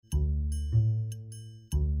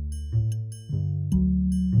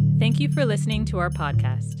you for listening to our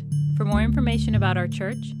podcast. For more information about our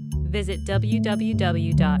church, visit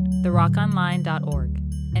www.therockonline.org.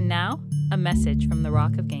 And now, a message from the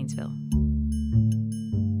Rock of Gainesville.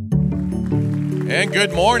 And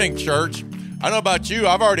good morning, church. I don't know about you,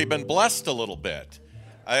 I've already been blessed a little bit.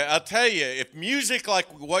 I'll tell you, if music like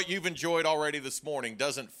what you've enjoyed already this morning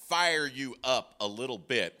doesn't fire you up a little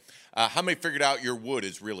bit, how many figured out your wood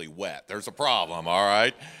is really wet? There's a problem, all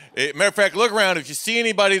right? Matter of fact, look around. If you see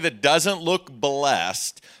anybody that doesn't look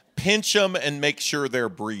blessed, pinch them and make sure they're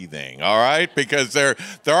breathing, all right? Because there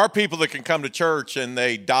are people that can come to church and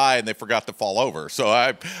they die and they forgot to fall over. So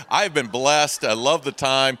I've been blessed. I love the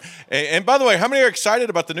time. And by the way, how many are excited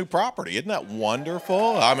about the new property? Isn't that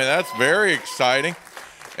wonderful? I mean, that's very exciting.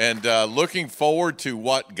 And looking forward to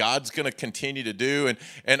what God's going to continue to do.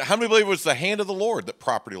 And how many believe it was the hand of the Lord that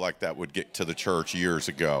property like that would get to the church years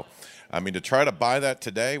ago? I mean, to try to buy that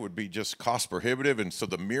today would be just cost prohibitive. And so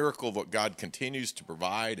the miracle of what God continues to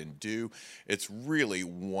provide and do, it's really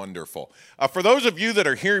wonderful. For those of you that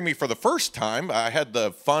are hearing me for the first time, I had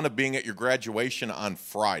the fun of being at your graduation on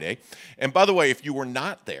Friday. And by the way, if you were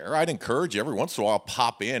not there, I'd encourage you every once in a while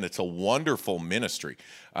pop in. It's a wonderful ministry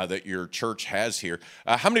that your church has here.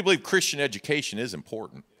 How many believe Christian education is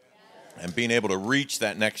important? And being able to reach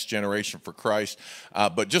that next generation for Christ.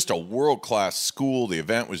 But just a world-class school. The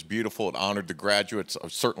event was beautiful. It honored the graduates.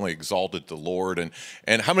 Certainly exalted the Lord. And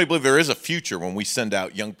how many believe there is a future when we send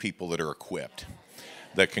out young people that are equipped,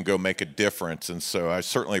 that can go make a difference? And so I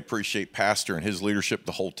certainly appreciate Pastor and his leadership,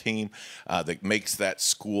 the whole team that makes that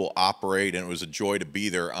school operate, and it was a joy to be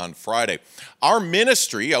there on Friday. Our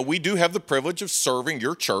ministry, we do have the privilege of serving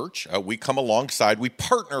your church. We come alongside, we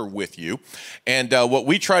partner with you, and what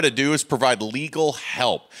we try to do is provide legal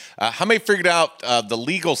help. How many figured out the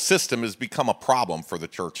legal system has become a problem for the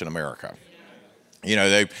church in America? You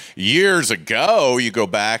know, years ago, you go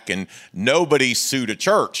back and nobody sued a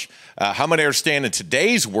church. How many understand in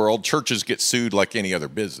today's world, churches get sued like any other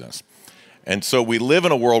business? And so we live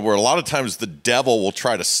in a world where a lot of times the devil will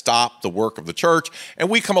try to stop the work of the church, and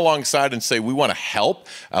we come alongside and say we want to help.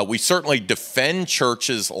 We certainly defend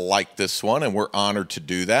churches like this one, and we're honored to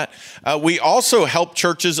do that. We also help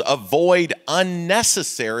churches avoid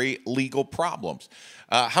unnecessary legal problems.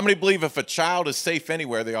 How many believe if a child is safe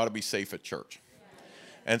anywhere, they ought to be safe at church?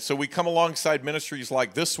 And so we come alongside ministries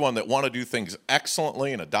like this one that want to do things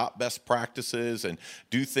excellently and adopt best practices and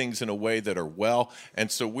do things in a way that are well.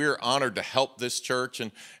 And so we're honored to help this church.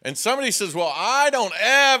 And somebody says, well, I don't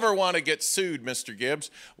ever want to get sued, Mr.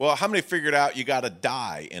 Gibbs. Well, how many figured out you got to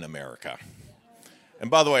die in America?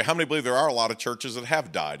 And by the way, how many believe there are a lot of churches that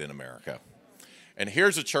have died in America? And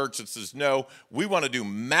here's a church that says, no, we want to do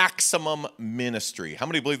maximum ministry. How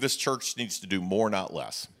many believe this church needs to do more, not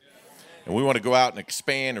less? And we want to go out and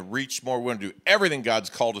expand and reach more. We want to do everything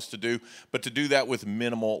God's called us to do, but to do that with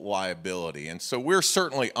minimal liability. And so we're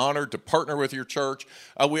certainly honored to partner with your church.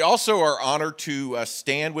 We also are honored to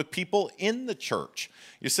stand with people in the church.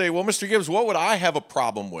 You say, well, Mr. Gibbs, what would I have a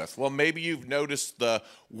problem with? Well, maybe you've noticed the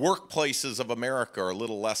workplaces of America are a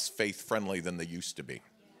little less faith-friendly than they used to be.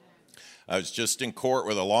 I was just in court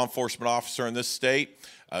with a law enforcement officer in this state.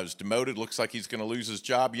 I was demoted. Looks like he's going to lose his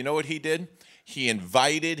job. You know what he did? He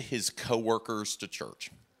invited his coworkers to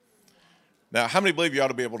church. Now, how many believe you ought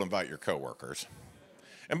to be able to invite your coworkers?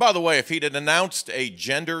 And by the way, if he'd announced a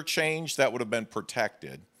gender change, that would have been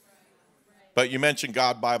protected. But you mentioned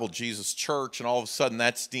God, Bible, Jesus, church, and all of a sudden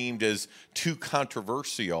that's deemed as too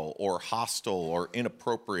controversial or hostile or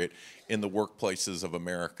inappropriate in the workplaces of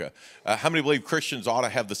America. How many believe Christians ought to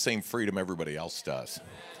have the same freedom everybody else does?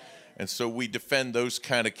 And so we defend those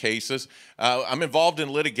kind of cases. I'm involved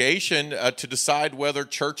in litigation to decide whether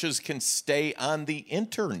churches can stay on the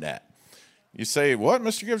internet. You say, what,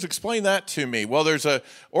 Mr. Gibbs? Explain that to me. Well, there's an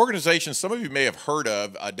organization some of you may have heard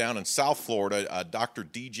of down in South Florida, Dr.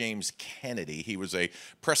 D. James Kennedy. He was a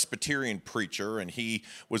Presbyterian preacher, and he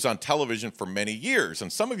was on television for many years.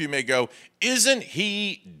 And some of you may go, isn't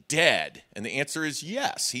he dead? And the answer is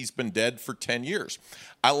yes. He's been dead for 10 years.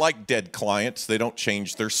 I like dead clients. They don't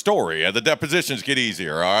change their story. The depositions get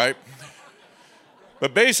easier, all right?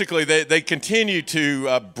 But basically, they continue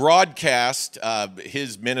to broadcast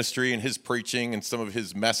his ministry and his preaching and some of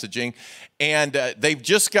his messaging. And they've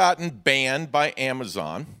just gotten banned by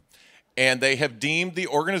Amazon. And they have deemed the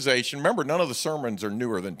organization, remember, none of the sermons are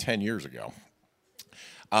newer than 10 years ago.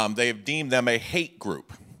 They have deemed them a hate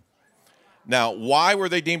group. Now, why were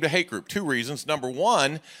they deemed a hate group? Two reasons. Number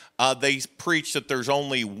one, they preach that there's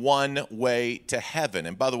only one way to heaven.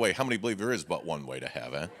 And by the way, how many believe there is but one way to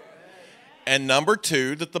heaven? And number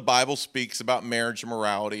two, that the Bible speaks about marriage and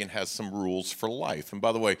morality and has some rules for life. And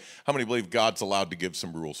by the way, how many believe God's allowed to give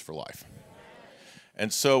some rules for life?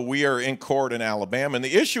 And so we are in court in Alabama, and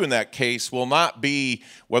the issue in that case will not be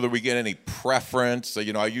whether we get any preference.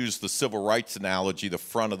 You know, I use the civil rights analogy, the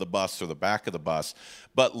front of the bus or the back of the bus,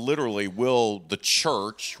 but literally, will the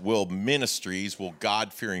church, will ministries, will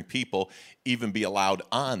God-fearing people even be allowed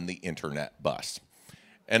on the internet bus?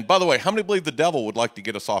 And by the way, how many believe the devil would like to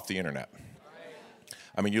get us off the internet?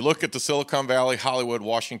 I mean, you look at the Silicon Valley, Hollywood,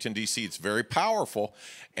 Washington, D.C., it's very powerful,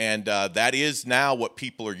 and that is now what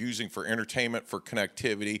people are using for entertainment, for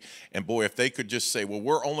connectivity. And boy, if they could just say, well,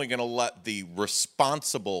 we're only going to let the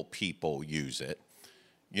responsible people use it,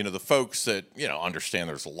 you know, the folks that, you know, understand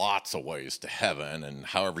there's lots of ways to heaven and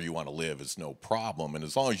however you want to live is no problem. And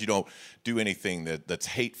as long as you don't do anything that's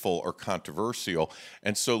hateful or controversial.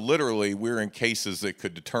 And so literally we're in cases that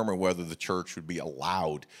could determine whether the church would be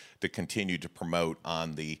allowed to continue to promote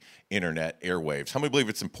on the internet airwaves. How many believe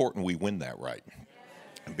it's important we win that right?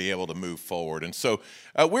 And be able to move forward. And so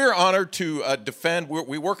we're honored to defend.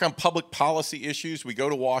 We work on public policy issues. We go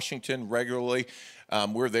to Washington regularly.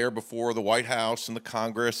 We're there before the White House and the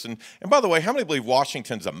Congress. And by the way, how many believe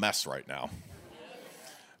Washington's a mess right now?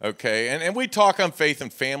 Okay, and we talk on faith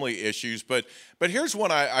and family issues, but here's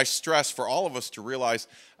one I stress for all of us to realize.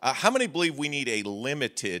 How many believe we need a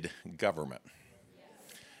limited government?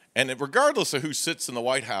 And regardless of who sits in the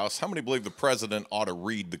White House, how many believe the president ought to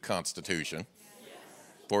read the Constitution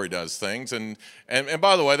before he does things? And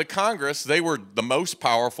by the way, the Congress, they were the most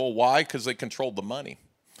powerful. Why? Because they controlled the money.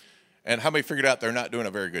 And how many figured out they're not doing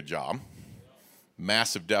a very good job?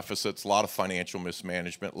 Massive deficits, a lot of financial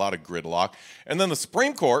mismanagement, a lot of gridlock. And then the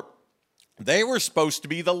Supreme Court, they were supposed to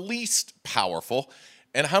be the least powerful.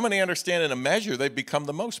 And how many understand in a measure they've become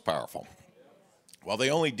the most powerful? Well,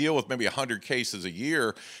 they only deal with maybe 100 cases a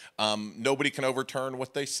year. Nobody can overturn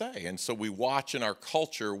what they say. And so we watch in our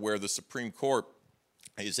culture where the Supreme Court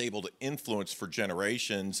is able to influence for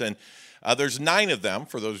generations. And there's 9 of them,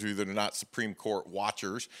 for those of you that are not Supreme Court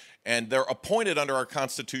watchers, and they're appointed under our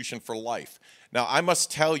Constitution for life. Now, I must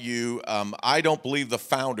tell you, I don't believe the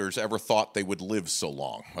founders ever thought they would live so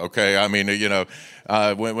long, okay? I mean, you know,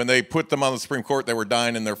 when they put them on the Supreme Court, they were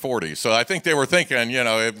dying in their 40s. So I think they were thinking, you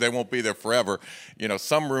know, if they won't be there forever. You know,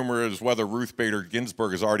 some rumor is whether Ruth Bader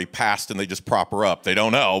Ginsburg has already passed and they just prop her up. They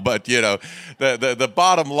don't know. But, you know, the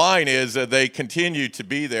bottom line is that they continue to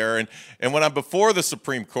be there. And when I'm before the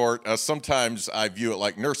Supreme Court, sometimes I view it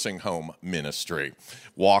like nursing home ministry.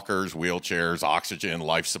 Walkers, wheelchairs, oxygen,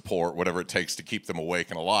 life support, whatever it takes to keep them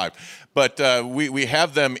awake and alive. But we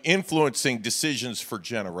have them influencing decisions for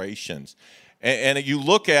generations. And you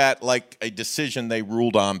look at like a decision they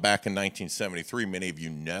ruled on back in 1973, many of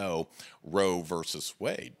you know, Roe versus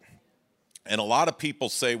Wade. And a lot of people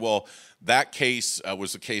say, well, that case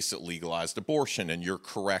was a case that legalized abortion, and you're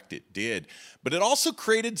correct, it did. But it also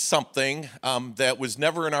created something that was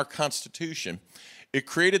never in our Constitution. It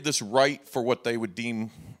created this right for what they would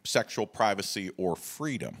deem sexual privacy or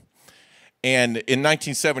freedom. And in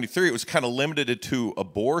 1973, it was kind of limited to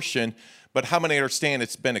abortion, but how many understand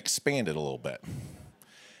it's been expanded a little bit?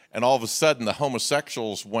 And all of a sudden, the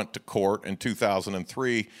homosexuals went to court in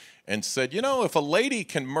 2003 and said, you know, if a lady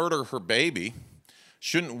can murder her baby,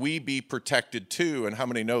 shouldn't we be protected too? And how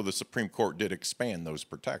many know the Supreme Court did expand those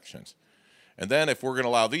protections? And then if we're going to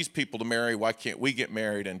allow these people to marry, why can't we get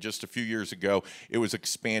married? And just a few years ago, it was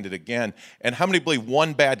expanded again. And how many believe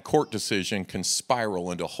one bad court decision can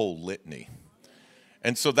spiral into a whole litany?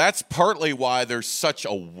 And so that's partly why there's such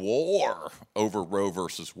a war over Roe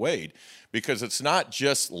versus Wade, because it's not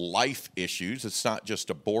just life issues, it's not just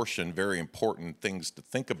abortion, very important things to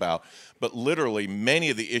think about, but literally many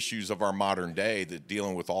of the issues of our modern day that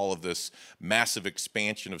dealing with all of this massive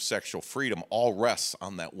expansion of sexual freedom all rests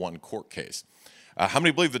on that one court case. How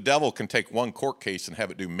many believe the devil can take one court case and have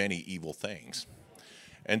it do many evil things?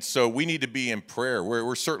 And so we need to be in prayer.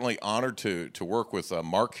 We're certainly honored to work with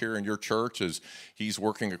Mark here in your church as he's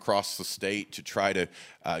working across the state to try to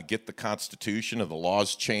get the Constitution and the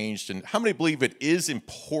laws changed. And how many believe it is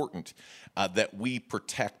important that we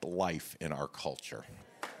protect life in our culture?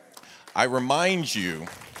 I remind you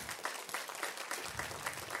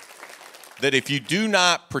that if you do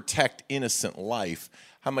not protect innocent life,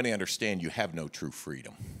 how many understand you have no true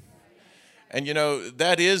freedom? And, you know,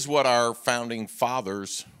 that is what our founding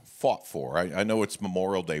fathers fought for. I know it's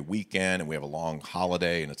Memorial Day weekend and we have a long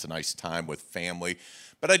holiday and it's a nice time with family.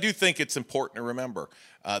 But I do think it's important to remember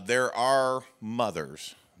there are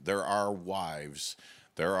mothers, there are wives,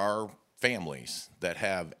 there are families that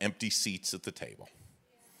have empty seats at the table.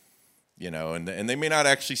 and they may not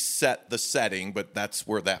actually set the setting, but that's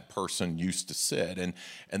where that person used to sit.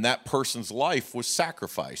 And that person's life was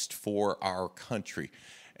sacrificed for our country.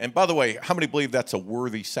 And by the way, how many believe that's a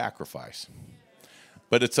worthy sacrifice?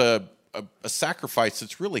 But it's a sacrifice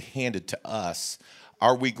that's really handed to us.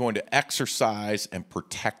 Are we going to exercise and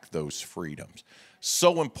protect those freedoms?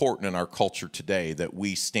 So important in our culture today that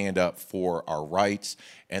we stand up for our rights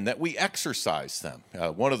and that we exercise them.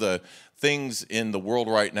 One of the things in the world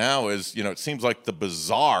right now is, it seems like the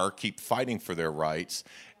bizarre keep fighting for their rights,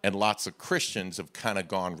 and lots of Christians have kind of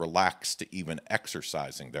gone relaxed to even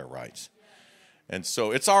exercising their rights. And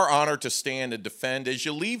so it's our honor to stand and defend. As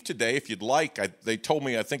you leave today, if you'd like, they told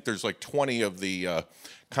me I think there's like 20 of the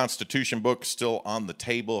Constitution books still on the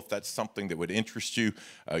table. If that's something that would interest you,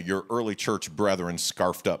 your early church brethren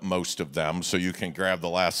scarfed up most of them, so you can grab the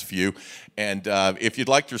last few. And if you'd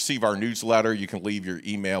like to receive our newsletter, you can leave your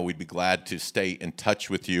email. We'd be glad to stay in touch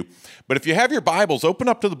with you. But if you have your Bibles, open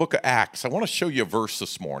up to the book of Acts. I want to show you a verse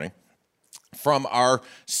this morning from our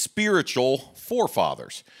spiritual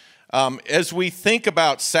forefathers. As we think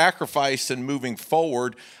about sacrifice and moving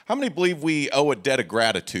forward, how many believe we owe a debt of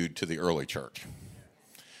gratitude to the early church?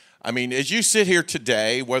 I mean, as you sit here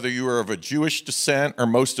today, whether you are of a Jewish descent or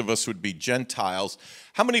most of us would be Gentiles,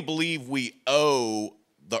 how many believe we owe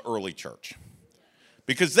the early church?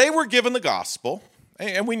 Because they were given the gospel,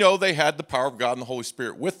 and we know they had the power of God and the Holy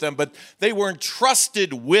Spirit with them, but they were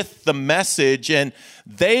entrusted with the message, and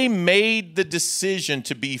they made the decision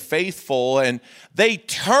to be faithful, and they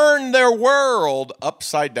turned their world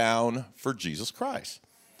upside down for Jesus Christ.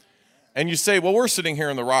 And you say, well, we're sitting here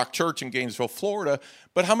in the Rock Church in Gainesville, Florida,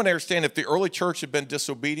 but how many understand if the early church had been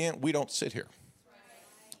disobedient, we don't sit here.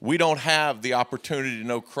 We don't have the opportunity to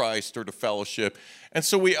know Christ or to fellowship. And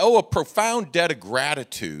so we owe a profound debt of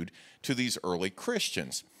gratitude to these early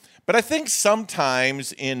Christians. But I think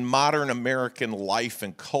sometimes in modern American life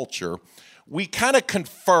and culture, we kind of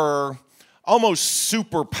confer almost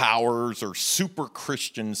superpowers or super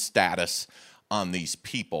Christian status on these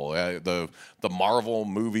people. The Marvel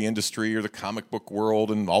movie industry or the comic book world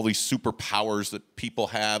and all these superpowers that people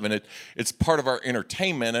have, and it's part of our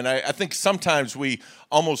entertainment. And I think sometimes we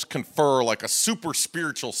almost confer like a super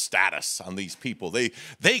spiritual status on these people.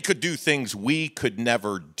 They could do things we could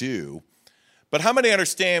never do. But how many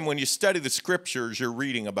understand when you study the scriptures, you're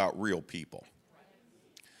reading about real people?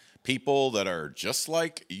 People that are just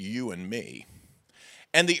like you and me.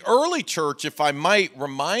 And the early church, if I might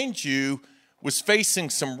remind you, was facing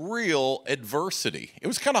some real adversity. It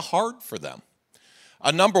was kind of hard for them.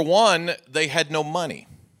 Number one, they had no money.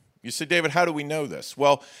 You say, David, how do we know this?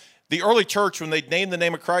 Well, the early church, when they'd name the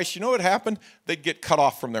name of Christ, you know what happened? They'd get cut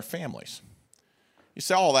off from their families. You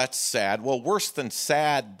say, oh, that's sad. Well, worse than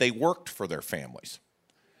sad, they worked for their families.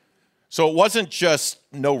 So it wasn't just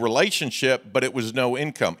no relationship, but it was no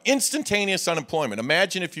income. Instantaneous unemployment.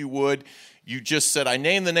 Imagine if you would, you just said, I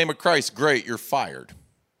name the name of Christ. Great, you're fired.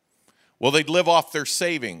 Well, they'd live off their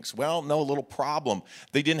savings. Well, no, little problem.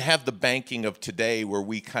 They didn't have the banking of today where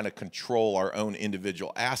we kind of control our own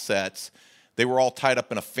individual assets. They were all tied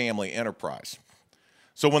up in a family enterprise.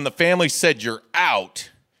 So when the family said you're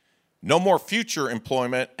out, no more future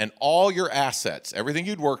employment, and all your assets, everything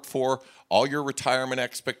you'd worked for, all your retirement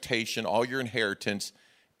expectation, all your inheritance,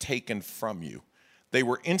 taken from you. They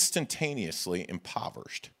were instantaneously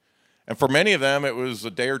impoverished. And for many of them, it was a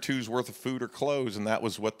day or two's worth of food or clothes, and that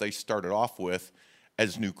was what they started off with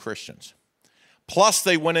as new Christians. Plus,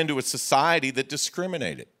 they went into a society that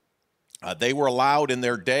discriminated. They were allowed in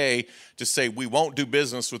their day to say, we won't do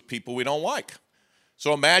business with people we don't like.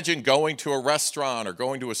 So imagine going to a restaurant or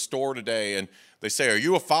going to a store today, and they say, are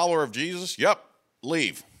you a follower of Jesus? Yep,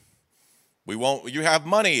 leave. We won't. You have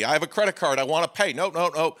money. I have a credit card. I want to pay.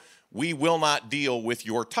 No. We will not deal with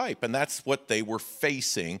your type. And that's what they were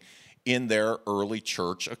facing in their early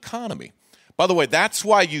church economy. By the way, that's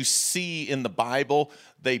why you see in the Bible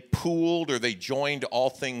they pooled or they joined all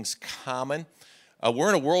things common. We're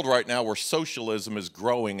in a world right now where socialism is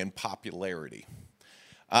growing in popularity.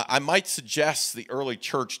 I might suggest the early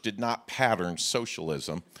church did not pattern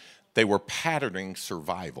socialism. They were patterning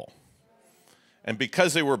survival. And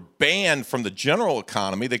because they were banned from the general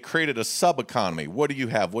economy, they created a sub-economy. What do you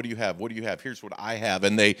have? What do you have? What do you have? Here's what I have.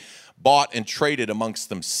 And they bought and traded amongst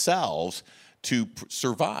themselves to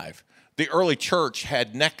survive. The early church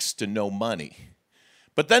had next to no money.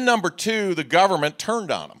 But then number two, the government turned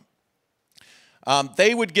on them.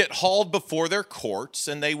 They would get hauled before their courts,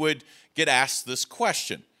 and they would get asked this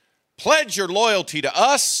question. Pledge your loyalty to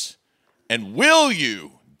us, and will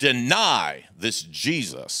you deny this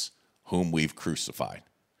Jesus whom we've crucified?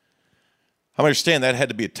 I understand that had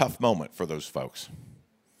to be a tough moment for those folks.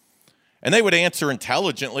 And they would answer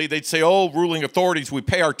intelligently. They'd say, "Oh, ruling authorities, we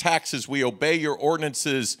pay our taxes, we obey your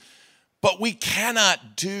ordinances, but we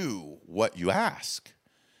cannot do what you ask.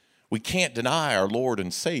 We can't deny our Lord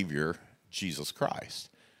and Savior, Jesus Christ."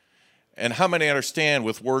 And how many understand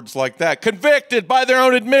with words like that? Convicted by their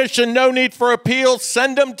own admission, no need for appeal,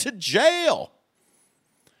 send them to jail.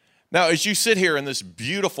 Now, as you sit here in this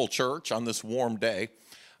beautiful church on this warm day,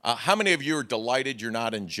 how many of you are delighted you're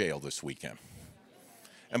not in jail this weekend?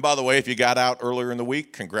 And by the way, if you got out earlier in the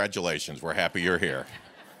week, congratulations. We're happy you're here.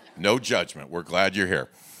 No judgment. We're glad you're here.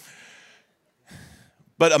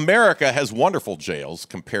 But America has wonderful jails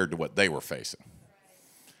compared to what they were facing.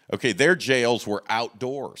 Okay, their jails were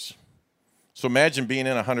outdoors. So imagine being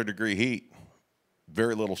in 100-degree heat,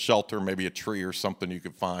 very little shelter, maybe a tree or something you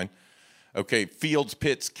could find. Okay, fields,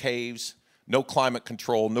 pits, caves, no climate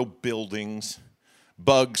control, no buildings,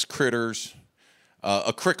 bugs, critters,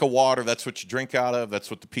 a crick of water, that's what you drink out of.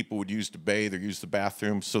 That's what the people would use to bathe or use the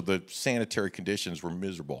bathroom. So the sanitary conditions were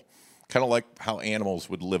miserable, kind of like how animals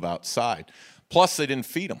would live outside. Plus, they didn't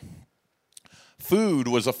feed them. Food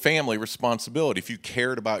was a family responsibility. If you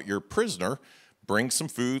cared about your prisoner, bring some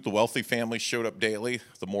food. The wealthy families showed up daily,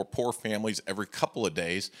 the more poor families every couple of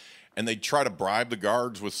days, and they'd try to bribe the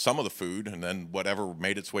guards with some of the food, and then whatever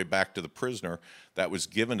made its way back to the prisoner, that was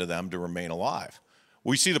given to them to remain alive.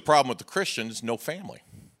 We see the problem with the Christians, no family.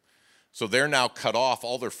 So they're now cut off.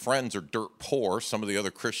 All their friends are dirt poor. Some of the other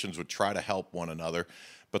Christians would try to help one another.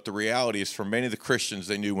 But the reality is for many of the Christians,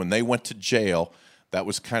 they knew when they went to jail, that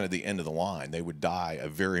was kind of the end of the line. They would die a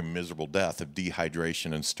very miserable death of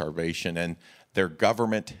dehydration and starvation, and their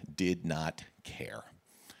government did not care.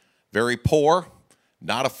 Very poor,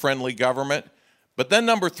 not a friendly government. But then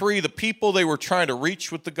number three, the people they were trying to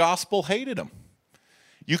reach with the gospel hated them.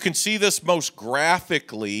 You can see this most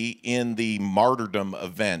graphically in the martyrdom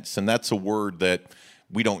events, and that's a word that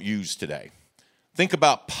we don't use today. Think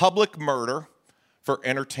about public murder for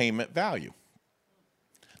entertainment value.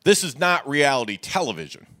 This is not reality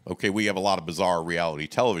television. Okay, we have a lot of bizarre reality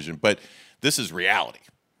television, but this is reality.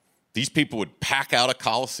 These people would pack out a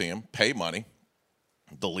coliseum, pay money.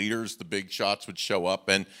 The leaders, the big shots would show up,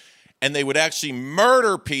 and they would actually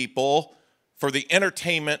murder people for the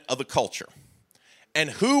entertainment of the culture. And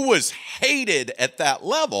who was hated at that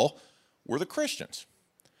level were the Christians.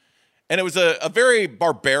 And it was a very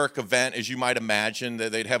barbaric event, as you might imagine.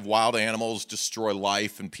 They'd have wild animals destroy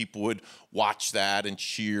life, and people would watch that and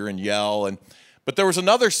cheer and yell. But there was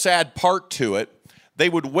another sad part to it. They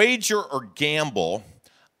would wager or gamble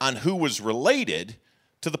on who was related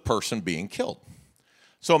to the person being killed.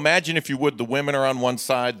 So imagine, if you would, the women are on one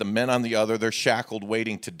side, the men on the other. They're shackled,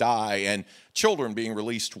 waiting to die, and children being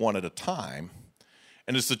released one at a time.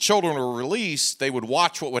 And as the children were released, they would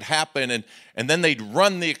watch what would happen, and then they'd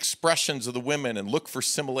run the expressions of the women and look for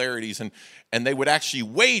similarities, and they would actually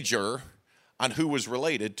wager on who was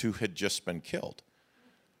related to who had just been killed.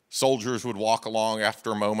 Soldiers would walk along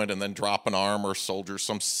after a moment and then drop an arm, or soldiers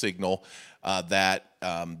some signal that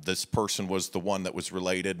this person was the one that was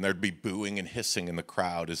related, and there'd be booing and hissing in the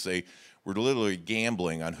crowd as they were literally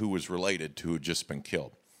gambling on who was related to who had just been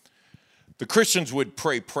killed. The Christians would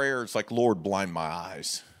pray prayers like, "Lord, blind my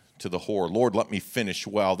eyes to the horror. Lord, let me finish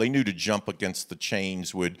well." They knew to jump against the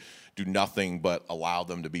chains would do nothing but allow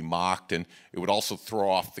them to be mocked, and it would also throw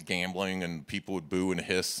off the gambling, and people would boo and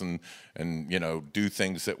hiss and do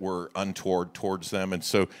things that were untoward towards them, and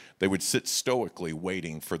so they would sit stoically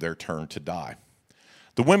waiting for their turn to die.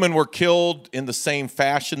 The women were killed in the same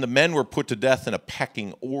fashion. The men were put to death in a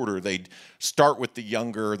pecking order. They'd start with the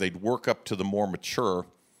younger, they'd work up to the more mature.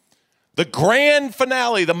 The grand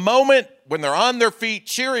finale, the moment when they're on their feet,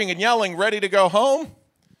 cheering and yelling, ready to go home,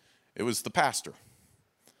 it was the pastor.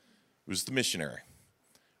 It was the missionary.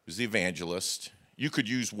 It was the evangelist. You could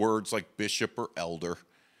use words like bishop or elder.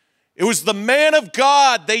 It was the man of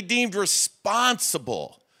God they deemed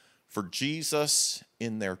responsible for Jesus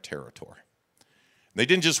in their territory. They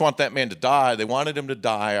didn't just want that man to die. They wanted him to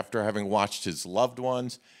die after having watched his loved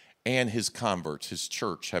ones and his converts, his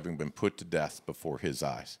church, having been put to death before his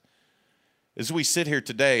eyes. As we sit here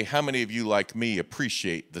today, how many of you, like me,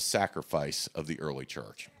 appreciate the sacrifice of the early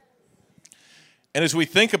church? And as we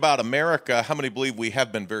think about America, how many believe we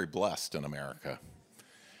have been very blessed in America?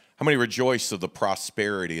 How many rejoice of the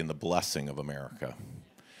prosperity and the blessing of America?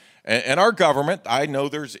 And our government, I know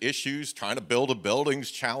there's issues, trying to build a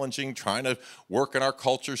building's challenging, trying to work in our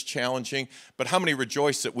culture's challenging, but how many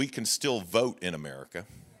rejoice that we can still vote in America?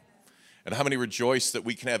 And how many rejoice that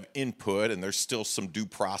we can have input, and there's still some due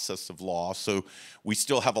process of law, so we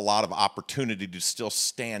still have a lot of opportunity to still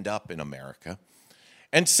stand up in America.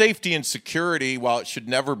 And safety and security, while it should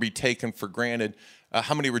never be taken for granted,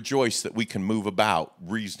 How many rejoice that we can move about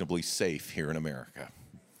reasonably safe here in America?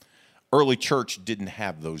 Early church didn't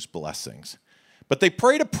have those blessings. But they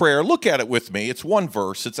prayed a prayer. Look at it with me. It's one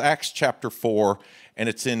verse. It's Acts chapter 4, and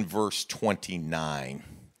it's in verse 29.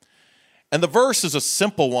 And the verse is a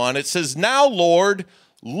simple one. It says, "Now, Lord,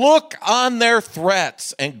 look on their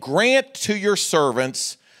threats and grant to your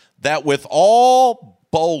servants that with all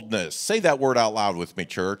boldness," say that word out loud with me,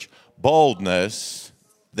 church, boldness,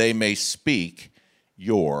 "they may speak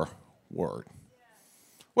your word."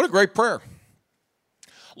 What a great prayer.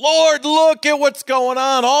 Lord, look at what's going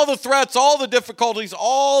on, all the threats, all the difficulties,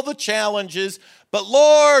 all the challenges. But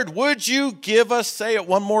Lord, would you give us, say it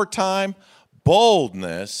one more time,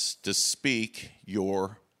 boldness to speak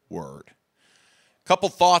your word. A couple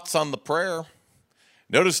thoughts on the prayer.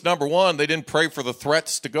 Notice, number one, they didn't pray for the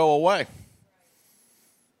threats to go away.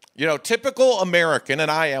 You know, typical American, and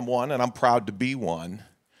I am one, and I'm proud to be one,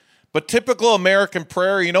 but typical American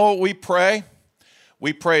prayer, you know what we pray?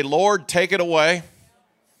 We pray, Lord, take it away.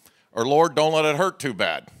 Or, Lord, don't let it hurt too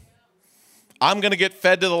bad. I'm going to get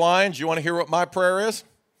fed to the lions. You want to hear what my prayer is?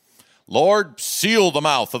 Lord, seal the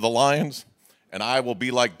mouth of the lions, and I will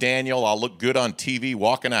be like Daniel. I'll look good on TV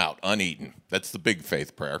walking out uneaten. That's the big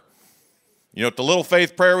faith prayer. You know what the little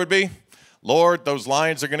faith prayer would be? Lord, those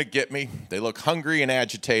lions are going to get me. They look hungry and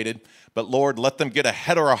agitated, but Lord, let them get a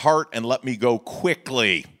head or a heart and let me go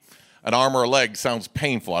quickly. An arm or a leg sounds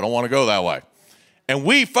painful. I don't want to go that way. And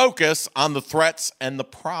we focus on the threats and the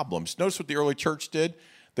problems. Notice what the early church did?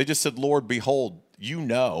 They just said, Lord, behold, you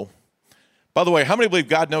know. By the way, how many believe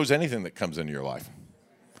God knows anything that comes into your life?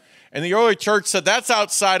 And the early church said, that's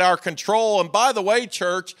outside our control. And by the way,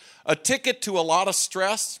 church, a ticket to a lot of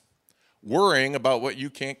stress, worrying about what you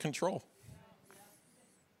can't control.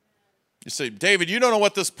 You say, David, you don't know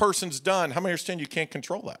what this person's done. How many understand you can't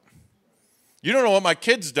control that? You don't know what my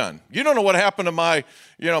kid's done. You don't know what happened to my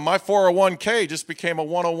 401k just became a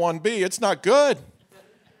 101B. It's not good.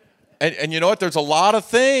 And you know what? There's a lot of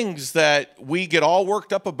things that we get all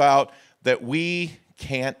worked up about that we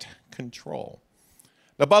can't control.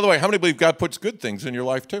 Now, by the way, how many believe God puts good things in your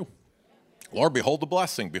life too? Lord, behold the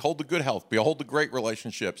blessing, behold the good health, behold the great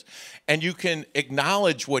relationships. And you can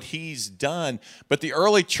acknowledge what he's done. But the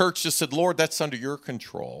early church just said, Lord, that's under your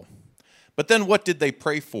control. But then what did they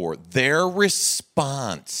pray for? Their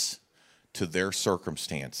response to their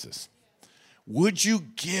circumstances. Would you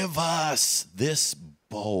give us this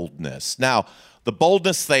boldness? Now, the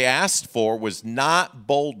boldness they asked for was not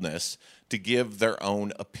boldness to give their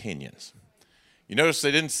own opinions. You notice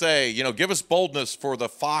they didn't say, give us boldness for the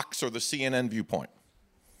Fox or the CNN viewpoint.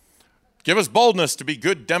 Give us boldness to be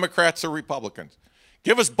good Democrats or Republicans.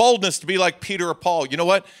 Give us boldness to be like Peter or Paul. You know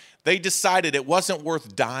what? They decided it wasn't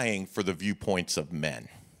worth dying for the viewpoints of men.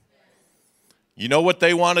 You know what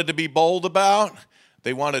they wanted to be bold about?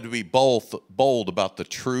 They wanted to be bold about the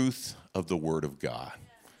truth of the Word of God.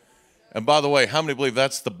 And by the way, how many believe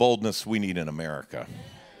that's the boldness we need in America?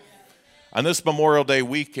 On this Memorial Day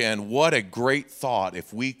weekend, what a great thought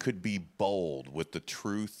if we could be bold with the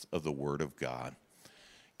truth of the Word of God.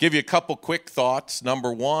 Give you a couple quick thoughts.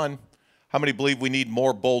 Number one, how many believe we need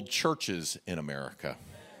more bold churches in America?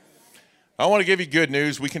 I want to give you good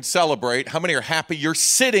news. We can celebrate. How many are happy you're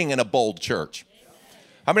sitting in a bold church?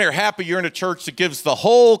 How many are happy you're in a church that gives the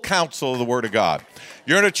whole counsel of the Word of God?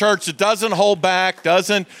 You're in a church that doesn't hold back,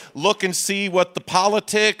 doesn't look and see what the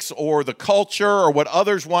politics or the culture or what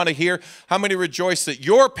others want to hear. How many rejoice that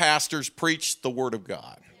your pastors preach the Word of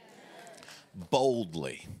God?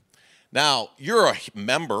 Boldly. Now, you're a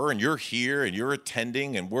member and you're here and you're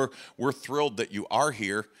attending and we're thrilled that you are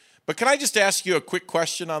here. But can I just ask you a quick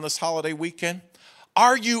question on this holiday weekend?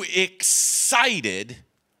 Are you excited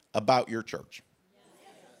about your church?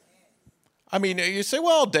 I mean, you say,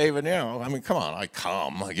 well, David, come on, I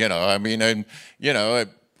come,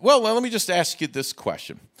 well, let me just ask you this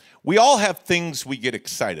question. We all have things we get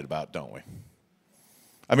excited about, don't we?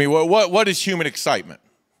 I mean, what is human excitement?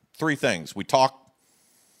 3 things. We talk,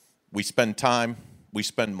 we spend time, we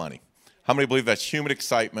spend money. How many believe that's human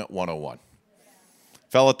excitement 101?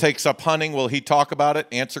 Fella takes up hunting. Will he talk about it?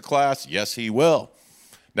 Answer class, yes, he will.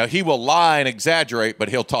 Now, he will lie and exaggerate, but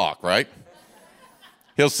he'll talk, right?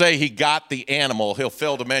 He'll say he got the animal. He'll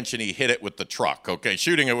fail to mention he hit it with the truck. Okay,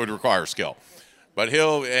 shooting it would require skill. But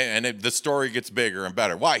the story gets bigger and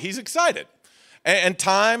better. Why? He's excited. And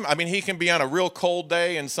time, I mean, he can be on a real cold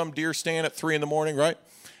day in some deer stand at 3 a.m, right?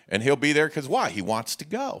 And he'll be there because why? He wants to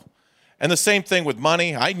go. And the same thing with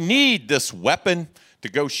money. I need this weapon to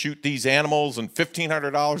go shoot these animals and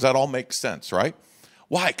 $1,500, that all makes sense, right?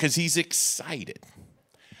 Why? Because he's excited.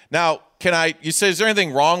 Now, you say, is there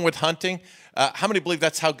anything wrong with hunting? How many believe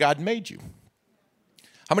that's how God made you?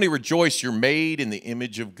 How many rejoice you're made in the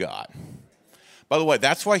image of God? By the way,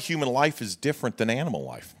 that's why human life is different than animal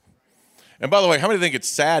life. And by the way, how many think it's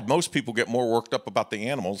sad? Most people get more worked up about the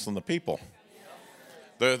animals than the people.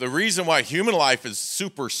 The reason why human life is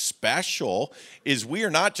super special is we are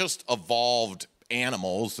not just evolved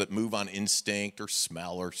animals that move on instinct or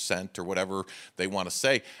smell or scent or whatever they want to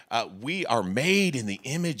say. We are made in the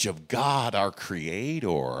image of God, our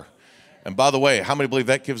Creator. And by the way, how many believe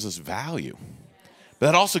that gives us value? But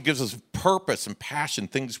that also gives us purpose and passion,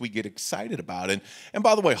 things we get excited about. And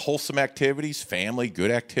by the way, wholesome activities, family, good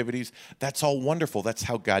activities, that's all wonderful. That's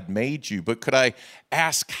how God made you. But could I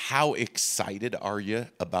ask, how excited are you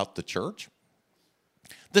about the church?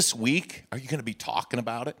 This week, are you going to be talking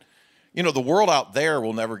about it? You know, the world out there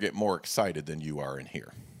will never get more excited than you are in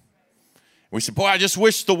here. We say, boy, I just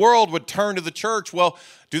wish the world would turn to the church. Well,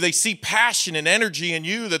 do they see passion and energy in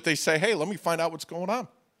you that they say, hey, let me find out what's going on?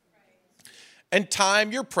 And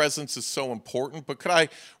time, your presence is so important, but could I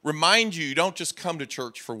remind you, you don't just come to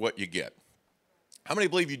church for what you get. How many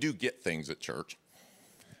believe you do get things at church?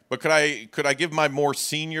 But could I give my more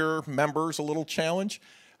senior members a little challenge?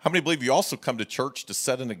 How many believe you also come to church to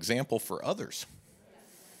set an example for others?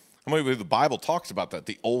 How many believe the Bible talks about that,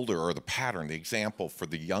 the older or the pattern, the example for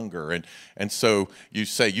the younger? And so you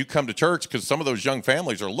say, you come to church because some of those young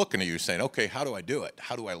families are looking at you saying, okay, how do I do it?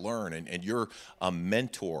 How do I learn? And you're a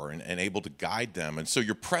mentor and able to guide them. And so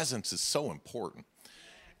your presence is so important.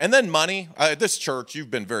 And then money. At this church,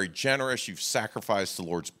 you've been very generous. You've sacrificed. The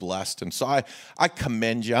Lord's blessed. And so I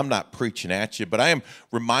commend you. I'm not preaching at you, but I am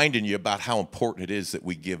reminding you about how important it is that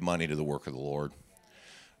we give money to the work of the Lord.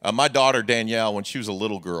 My daughter, Danielle, when she was a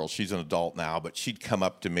little girl, she's an adult now, but she'd come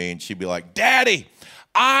up to me and she'd be like, Daddy,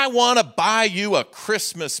 I want to buy you a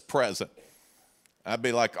Christmas present. I'd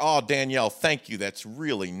be like, oh, Danielle, thank you. That's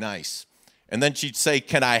really nice. And then she'd say,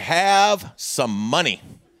 can I have some money?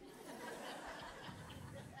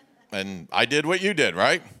 And I did what you did,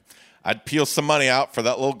 right? I'd peel some money out for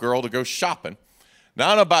that little girl to go shopping. Now, I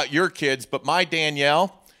don't know about your kids, but my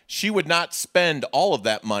Danielle, she would not spend all of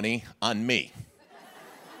that money on me.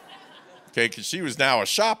 Okay, because she was now a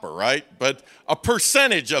shopper, right? But a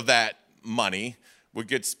percentage of that money would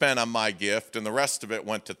get spent on my gift, and the rest of it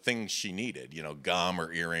went to things she needed, you know, gum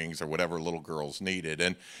or earrings or whatever little girls needed.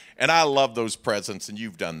 And I love those presents, and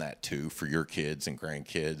you've done that too for your kids and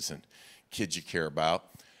grandkids and kids you care about.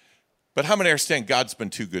 But how many understand God's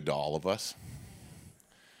been too good to all of us?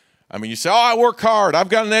 I mean, you say, oh, I work hard. I've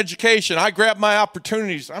got an education. I grab my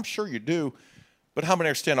opportunities. I'm sure you do. But how many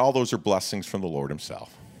understand all those are blessings from the Lord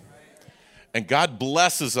himself? And God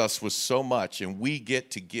blesses us with so much, and we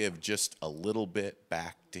get to give just a little bit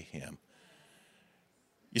back to him.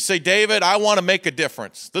 You say, David, I want to make a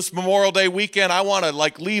difference. This Memorial Day weekend, I want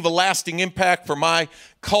to leave a lasting impact for my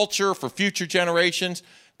culture, for future generations.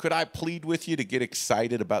 Could I plead with you to get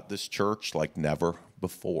excited about this church like never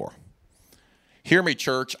before? Hear me,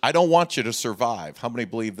 church. I don't want you to survive. How many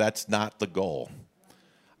believe that's not the goal?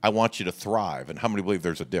 I want you to thrive. And how many believe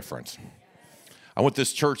there's a difference? I want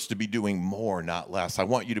this church to be doing more, not less. I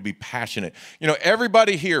want you to be passionate. You know,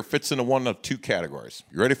 everybody here fits into one of two categories.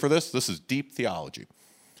 You ready for this? This is deep theology.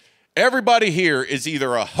 Everybody here is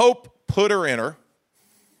either a hope putter-inner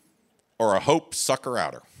or a hope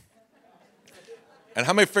sucker-outer. And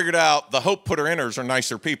how many figured out the hope putter-inners are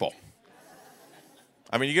nicer people?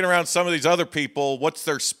 I mean, you get around some of these other people, what's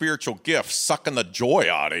their spiritual gift? Sucking the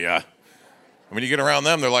joy out of you. I mean, you get around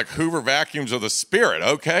them, they're like Hoover vacuums of the spirit,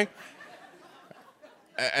 okay?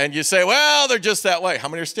 And you say, well, they're just that way. How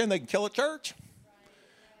many understand they can kill a church?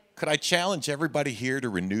 Could I challenge everybody here to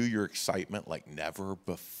renew your excitement like never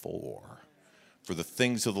before for the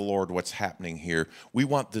things of the Lord, what's happening here? We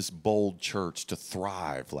want this bold church to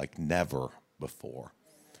thrive like never before.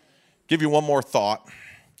 Give you one more thought.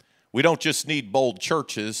 We don't just need bold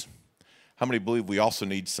churches. How many believe we also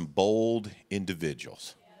need some bold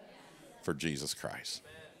individuals for Jesus Christ?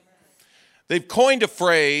 They've coined a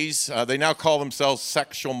phrase. They now call themselves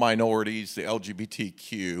sexual minorities, the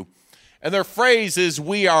LGBTQ. And their phrase is,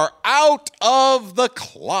 we are out of the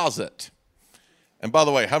closet. And by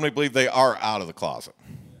the way, how many believe they are out of the closet?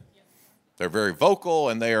 They're very vocal,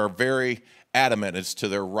 and they are very adamant as to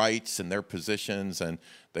their rights and their positions. And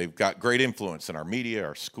they've got great influence in our media,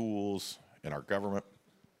 our schools, in our government.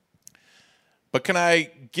 But can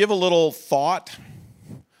I give a little thought?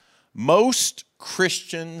 Most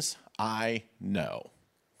Christians I know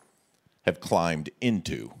have climbed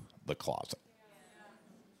into the closet.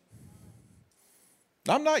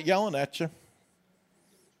 I'm not yelling at you.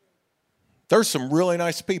 There's some really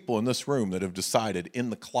nice people in this room that have decided in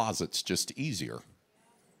the closet's just easier.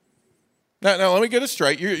 Now, let me get it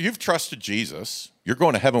straight. You've trusted Jesus. You're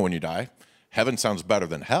going to heaven when you die. Heaven sounds better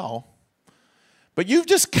than hell. But you've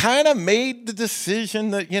just kind of made the decision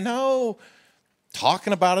that,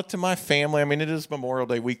 talking about it to my family. I mean, it is Memorial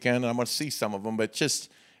Day weekend, and I'm going to see some of them, but it's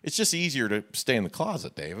just easier to stay in the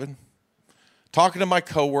closet, David. Talking to my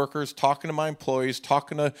coworkers, talking to my employees,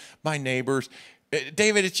 talking to my neighbors.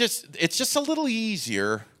 David, it's just a little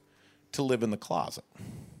easier to live in the closet.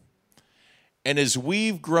 And as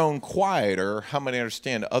we've grown quieter, how many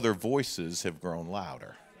understand other voices have grown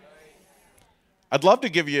louder? I'd love to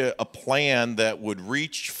give you a plan that would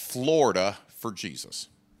reach Florida for Jesus.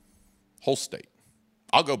 Whole state.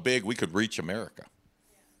 I'll go big, we could reach America.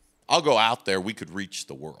 I'll go out there, we could reach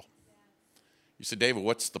the world. You say, David,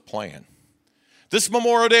 what's the plan? This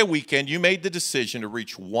Memorial Day weekend, you made the decision to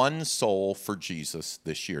reach one soul for Jesus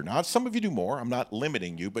this year. Now, some of you do more. I'm not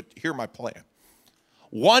limiting you, but hear my plan.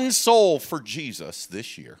 One soul for Jesus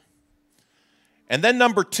this year. And then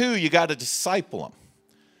number 2, you got to disciple them.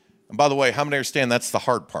 And by the way, how many understand that's the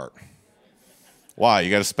hard part? Why?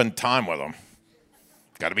 You got to spend time with them.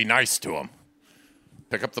 Got to be nice to them.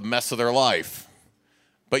 Pick up the mess of their life.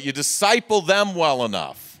 But you disciple them well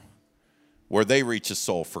enough where they reach a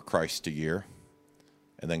soul for Christ a year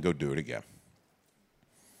and then go do it again.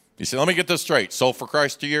 You say, let me get this straight. Soul for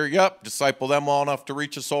Christ a year? Yep. Disciple them well enough to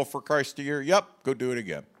reach a soul for Christ a year? Yep. Go do it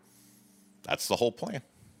again. That's the whole plan.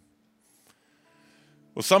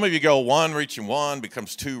 Well, some of you go 1 reaching 1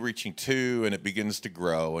 becomes 2 reaching 2, and it begins to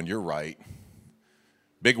grow, and you're right.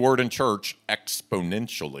 Big word in church,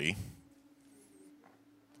 exponentially.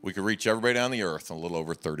 We could reach everybody on the earth in a little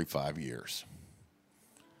over 35 years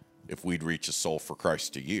if we'd reach a soul for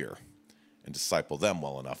Christ a year and disciple them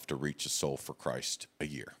well enough to reach a soul for Christ a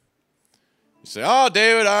year. You say, oh,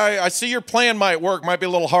 David, I see your plan might work. Might be a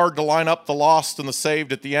little hard to line up the lost and the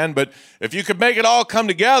saved at the end, but if you could make it all come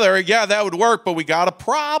together, yeah, that would work, but we got a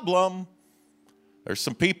problem. There's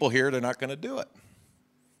some people here, they're not going to do it.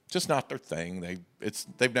 Just not their thing.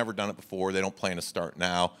 They've never done it before. They don't plan to start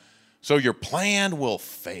now. So your plan will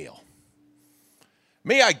fail.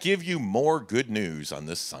 May I give you more good news on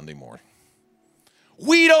this Sunday morning?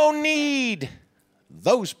 We don't need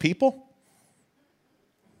those people.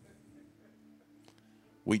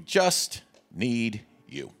 We just need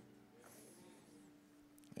you.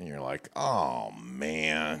 And you're like, oh,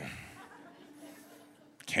 man.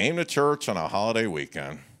 Came to church on a holiday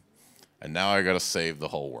weekend, and now I got to save the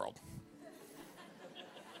whole world.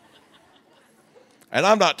 And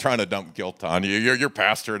I'm not trying to dump guilt on you. Your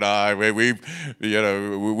pastor and I, we've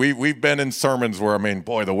been in sermons where,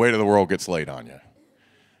 boy, the weight of the world gets laid on you.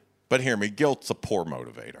 But hear me, guilt's a poor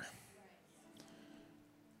motivator.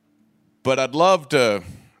 But I'd love to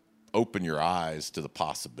open your eyes to the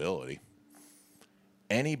possibility.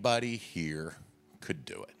 Anybody here could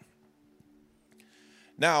do it.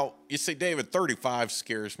 Now, you say, David, 35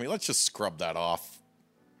 scares me. Let's just scrub that off.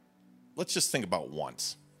 Let's just think about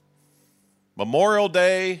once. Memorial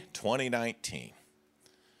Day 2019.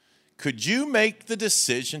 Could you make the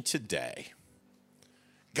decision today,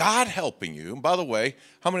 God helping you, and by the way,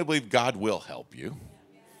 how many believe God will help you?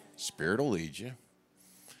 Spirit will lead you.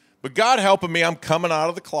 But God helping me, I'm coming out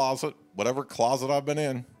of the closet, whatever closet I've been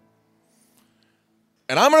in,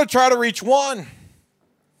 and I'm going to try to reach one.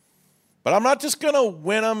 But I'm not just going to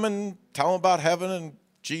win them and tell them about heaven and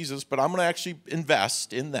Jesus, but I'm going to actually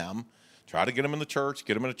invest in them. Try to get them in the church,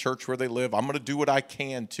 get them in a church where they live. I'm going to do what I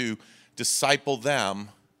can to disciple them,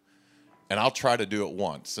 and I'll try to do it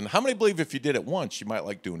once. And how many believe if you did it once, you might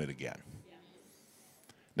like doing it again? Yeah.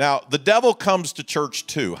 Now, the devil comes to church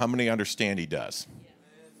too. How many understand he does? Yeah.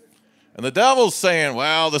 And the devil's saying,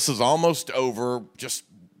 well, this is almost over. Just,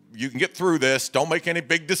 you can get through this. Don't make any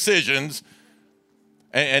big decisions.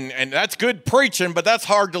 And that's good preaching, but that's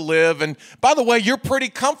hard to live. And by the way, you're pretty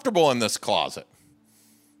comfortable in this closet.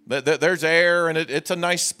 There's air, and it's a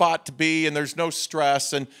nice spot to be, and there's no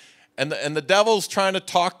stress, and the devil's trying to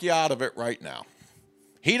talk you out of it right now.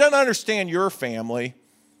 He doesn't understand your family.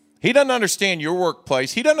 He doesn't understand your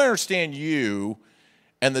workplace. He doesn't understand you,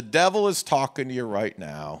 and the devil is talking to you right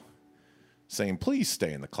now, saying, please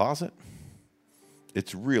stay in the closet.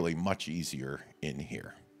 It's really much easier in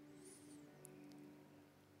here.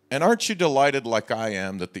 And aren't you delighted like I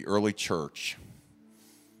am that the early church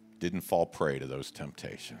didn't fall prey to those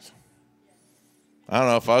temptations? I don't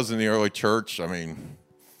know if I was in the early church,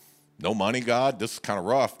 no money, God, this is kind of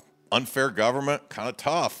rough. Unfair government, kind of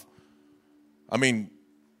tough.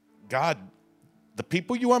 God, the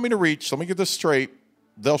people you want me to reach, let me get this straight,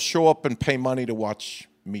 they'll show up and pay money to watch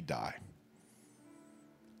me die.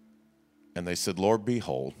 And they said, Lord,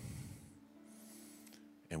 behold,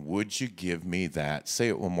 And would you give me that, say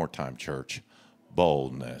it one more time, church,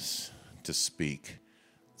 boldness to speak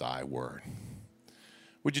thy word.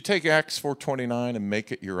 Would you take Acts 4:29 and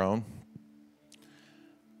make it your own?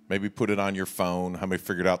 Maybe put it on your phone. How many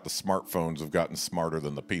figured out the smartphones have gotten smarter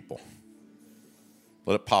than the people?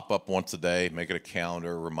 Let it pop up once a day. Make it a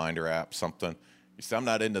calendar, a reminder app, something. You say, I'm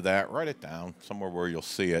not into that. Write it down somewhere where you'll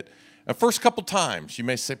see it. And first couple times, you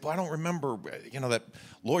may say, well, I don't remember, that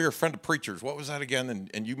lawyer friend of preachers. What was that again?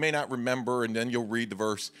 And you may not remember, and then you'll read the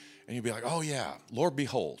verse, and you'll be like, oh, yeah, Lord,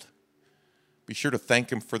 behold. Be sure to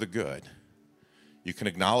thank him for the good. You can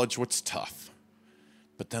acknowledge what's tough.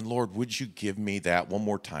 But then, Lord, would you give me that, one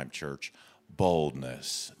more time, church,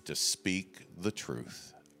 boldness to speak the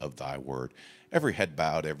truth of thy word. Every head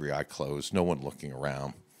bowed, every eye closed, no one looking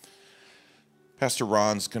around. Pastor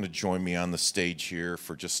Ron's going to join me on the stage here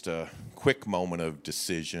for just a quick moment of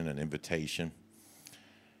decision and invitation.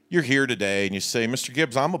 You're here today and you say, Mr.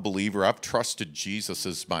 Gibbs, I'm a believer. I've trusted Jesus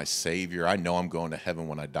as my Savior. I know I'm going to heaven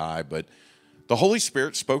when I die, but the Holy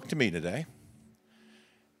Spirit spoke to me today.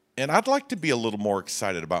 And I'd like to be a little more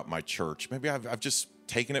excited about my church. Maybe I've just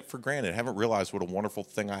taken it for granted. I haven't realized what a wonderful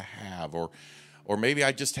thing I have. Or maybe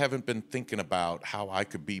I just haven't been thinking about how I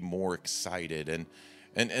could be more excited.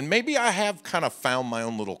 And maybe I have kind of found my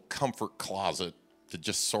own little comfort closet to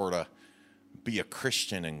just sort of be a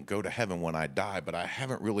Christian and go to heaven when I die, but I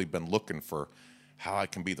haven't really been looking for how I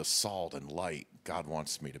can be the salt and light God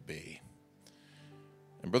wants me to be.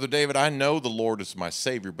 And Brother David, I know the Lord is my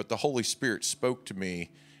Savior, but the Holy Spirit spoke to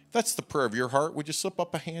me. If that's the prayer of your heart, would you slip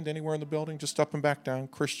up a hand anywhere in the building? Just up and back down.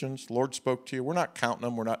 Christians, the Lord spoke to you. We're not counting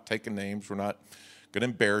them. We're not taking names. We're not going to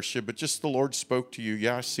embarrass you, but just the Lord spoke to you.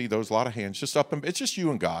 Yeah, I see those, a lot of hands. Just up and it's just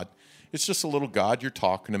you and God. It's just a little, God, you're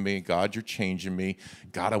talking to me. God, you're changing me.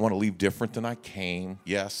 God, I want to leave different than I came.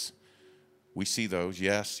 Yes, we see those.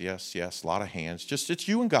 Yes, yes, yes. A lot of hands. Just it's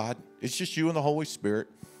you and God. It's just you and the Holy Spirit.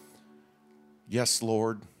 Yes,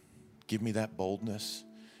 Lord, give me that boldness.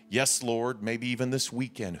 Yes, Lord, maybe even this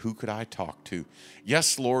weekend, who could I talk to?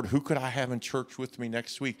 Yes, Lord, who could I have in church with me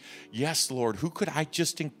next week? Yes, Lord, who could I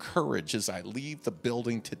just encourage as I leave the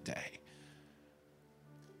building today?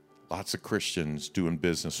 Lots of Christians doing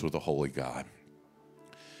business with a holy God.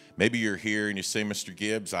 Maybe you're here and you say, Mr.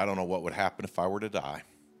 Gibbs, I don't know what would happen if I were to die.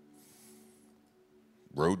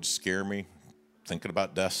 Roads scare me. Thinking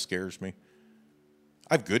about death scares me.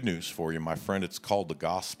 I have good news for you, my friend. It's called the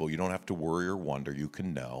gospel. You don't have to worry or wonder. You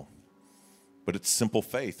can know. But it's simple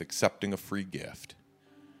faith, accepting a free gift.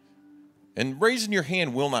 And raising your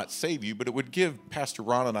hand will not save you, but it would give Pastor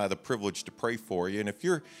Ron and I the privilege to pray for you. And if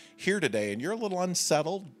you're here today and you're a little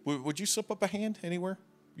unsettled, would you slip up a hand anywhere?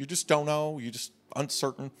 You just don't know. You're just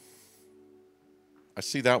uncertain. I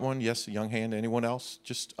see that one. Yes, a young hand. Anyone else?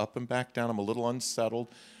 Just up and back down. I'm a little unsettled.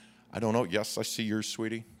 I don't know. Yes, I see yours,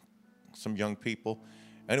 sweetie. Some young people.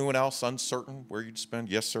 Anyone else uncertain where you'd spend?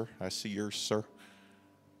 Yes, sir. I see yours, sir.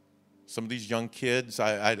 Some of these young kids,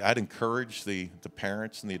 I'd encourage the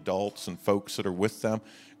parents and the adults and folks that are with them.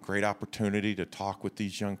 Great opportunity to talk with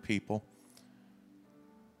these young people.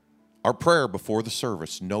 Our prayer before the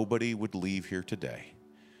service, nobody would leave here today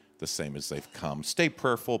the same as they've come. Stay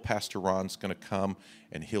prayerful. Pastor Ron's going to come,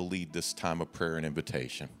 and he'll lead this time of prayer and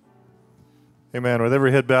invitation. Amen. With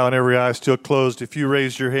every head bowed and every eye still closed, if you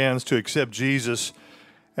raised your hands to accept Jesus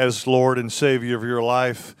as Lord and Savior of your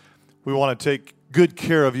life, we want to take good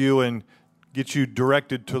care of you and get you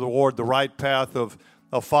directed toward the right path of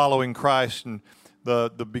following Christ. And the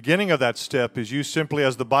beginning of that step is you simply,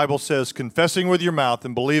 as the Bible says, confessing with your mouth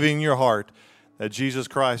and believing in your heart that Jesus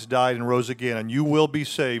Christ died and rose again, and you will be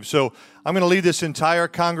saved. So I'm going to lead this entire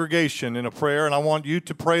congregation in a prayer, and I want you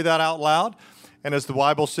to pray that out loud. And as the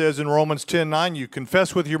Bible says in Romans 10:9, you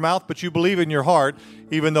confess with your mouth, but you believe in your heart,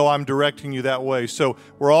 even though I'm directing you that way. So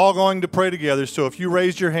we're all going to pray together. So if you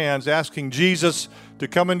raised your hands asking Jesus to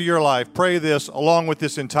come into your life, pray this along with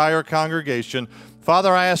this entire congregation.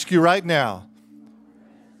 Father, I ask you right now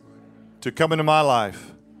to come into my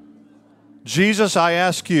life. Jesus, I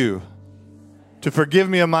ask you to forgive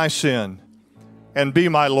me of my sin and be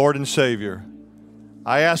my Lord and Savior.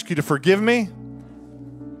 I ask you to forgive me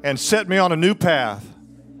and set me on a new path,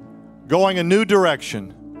 going a new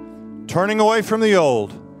direction, turning away from the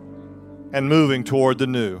old and moving toward the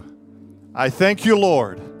new. I thank you,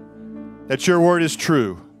 Lord, that your word is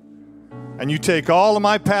true, and you take all of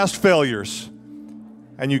my past failures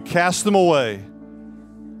and you cast them away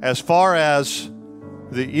as far as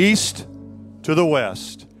the east to the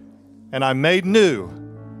west, and I'm made new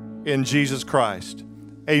in Jesus Christ,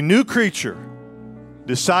 a new creature,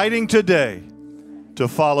 deciding today to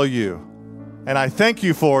follow you. And I thank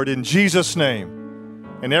you for it in Jesus' name.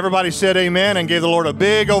 And everybody said amen and gave the Lord a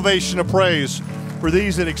big ovation of praise for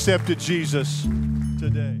these that accepted Jesus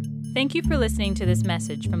today. Thank you for listening to this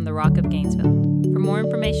message from the Rock of Gainesville. For more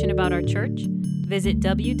information about our church, visit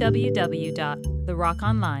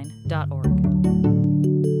www.therockonline.org.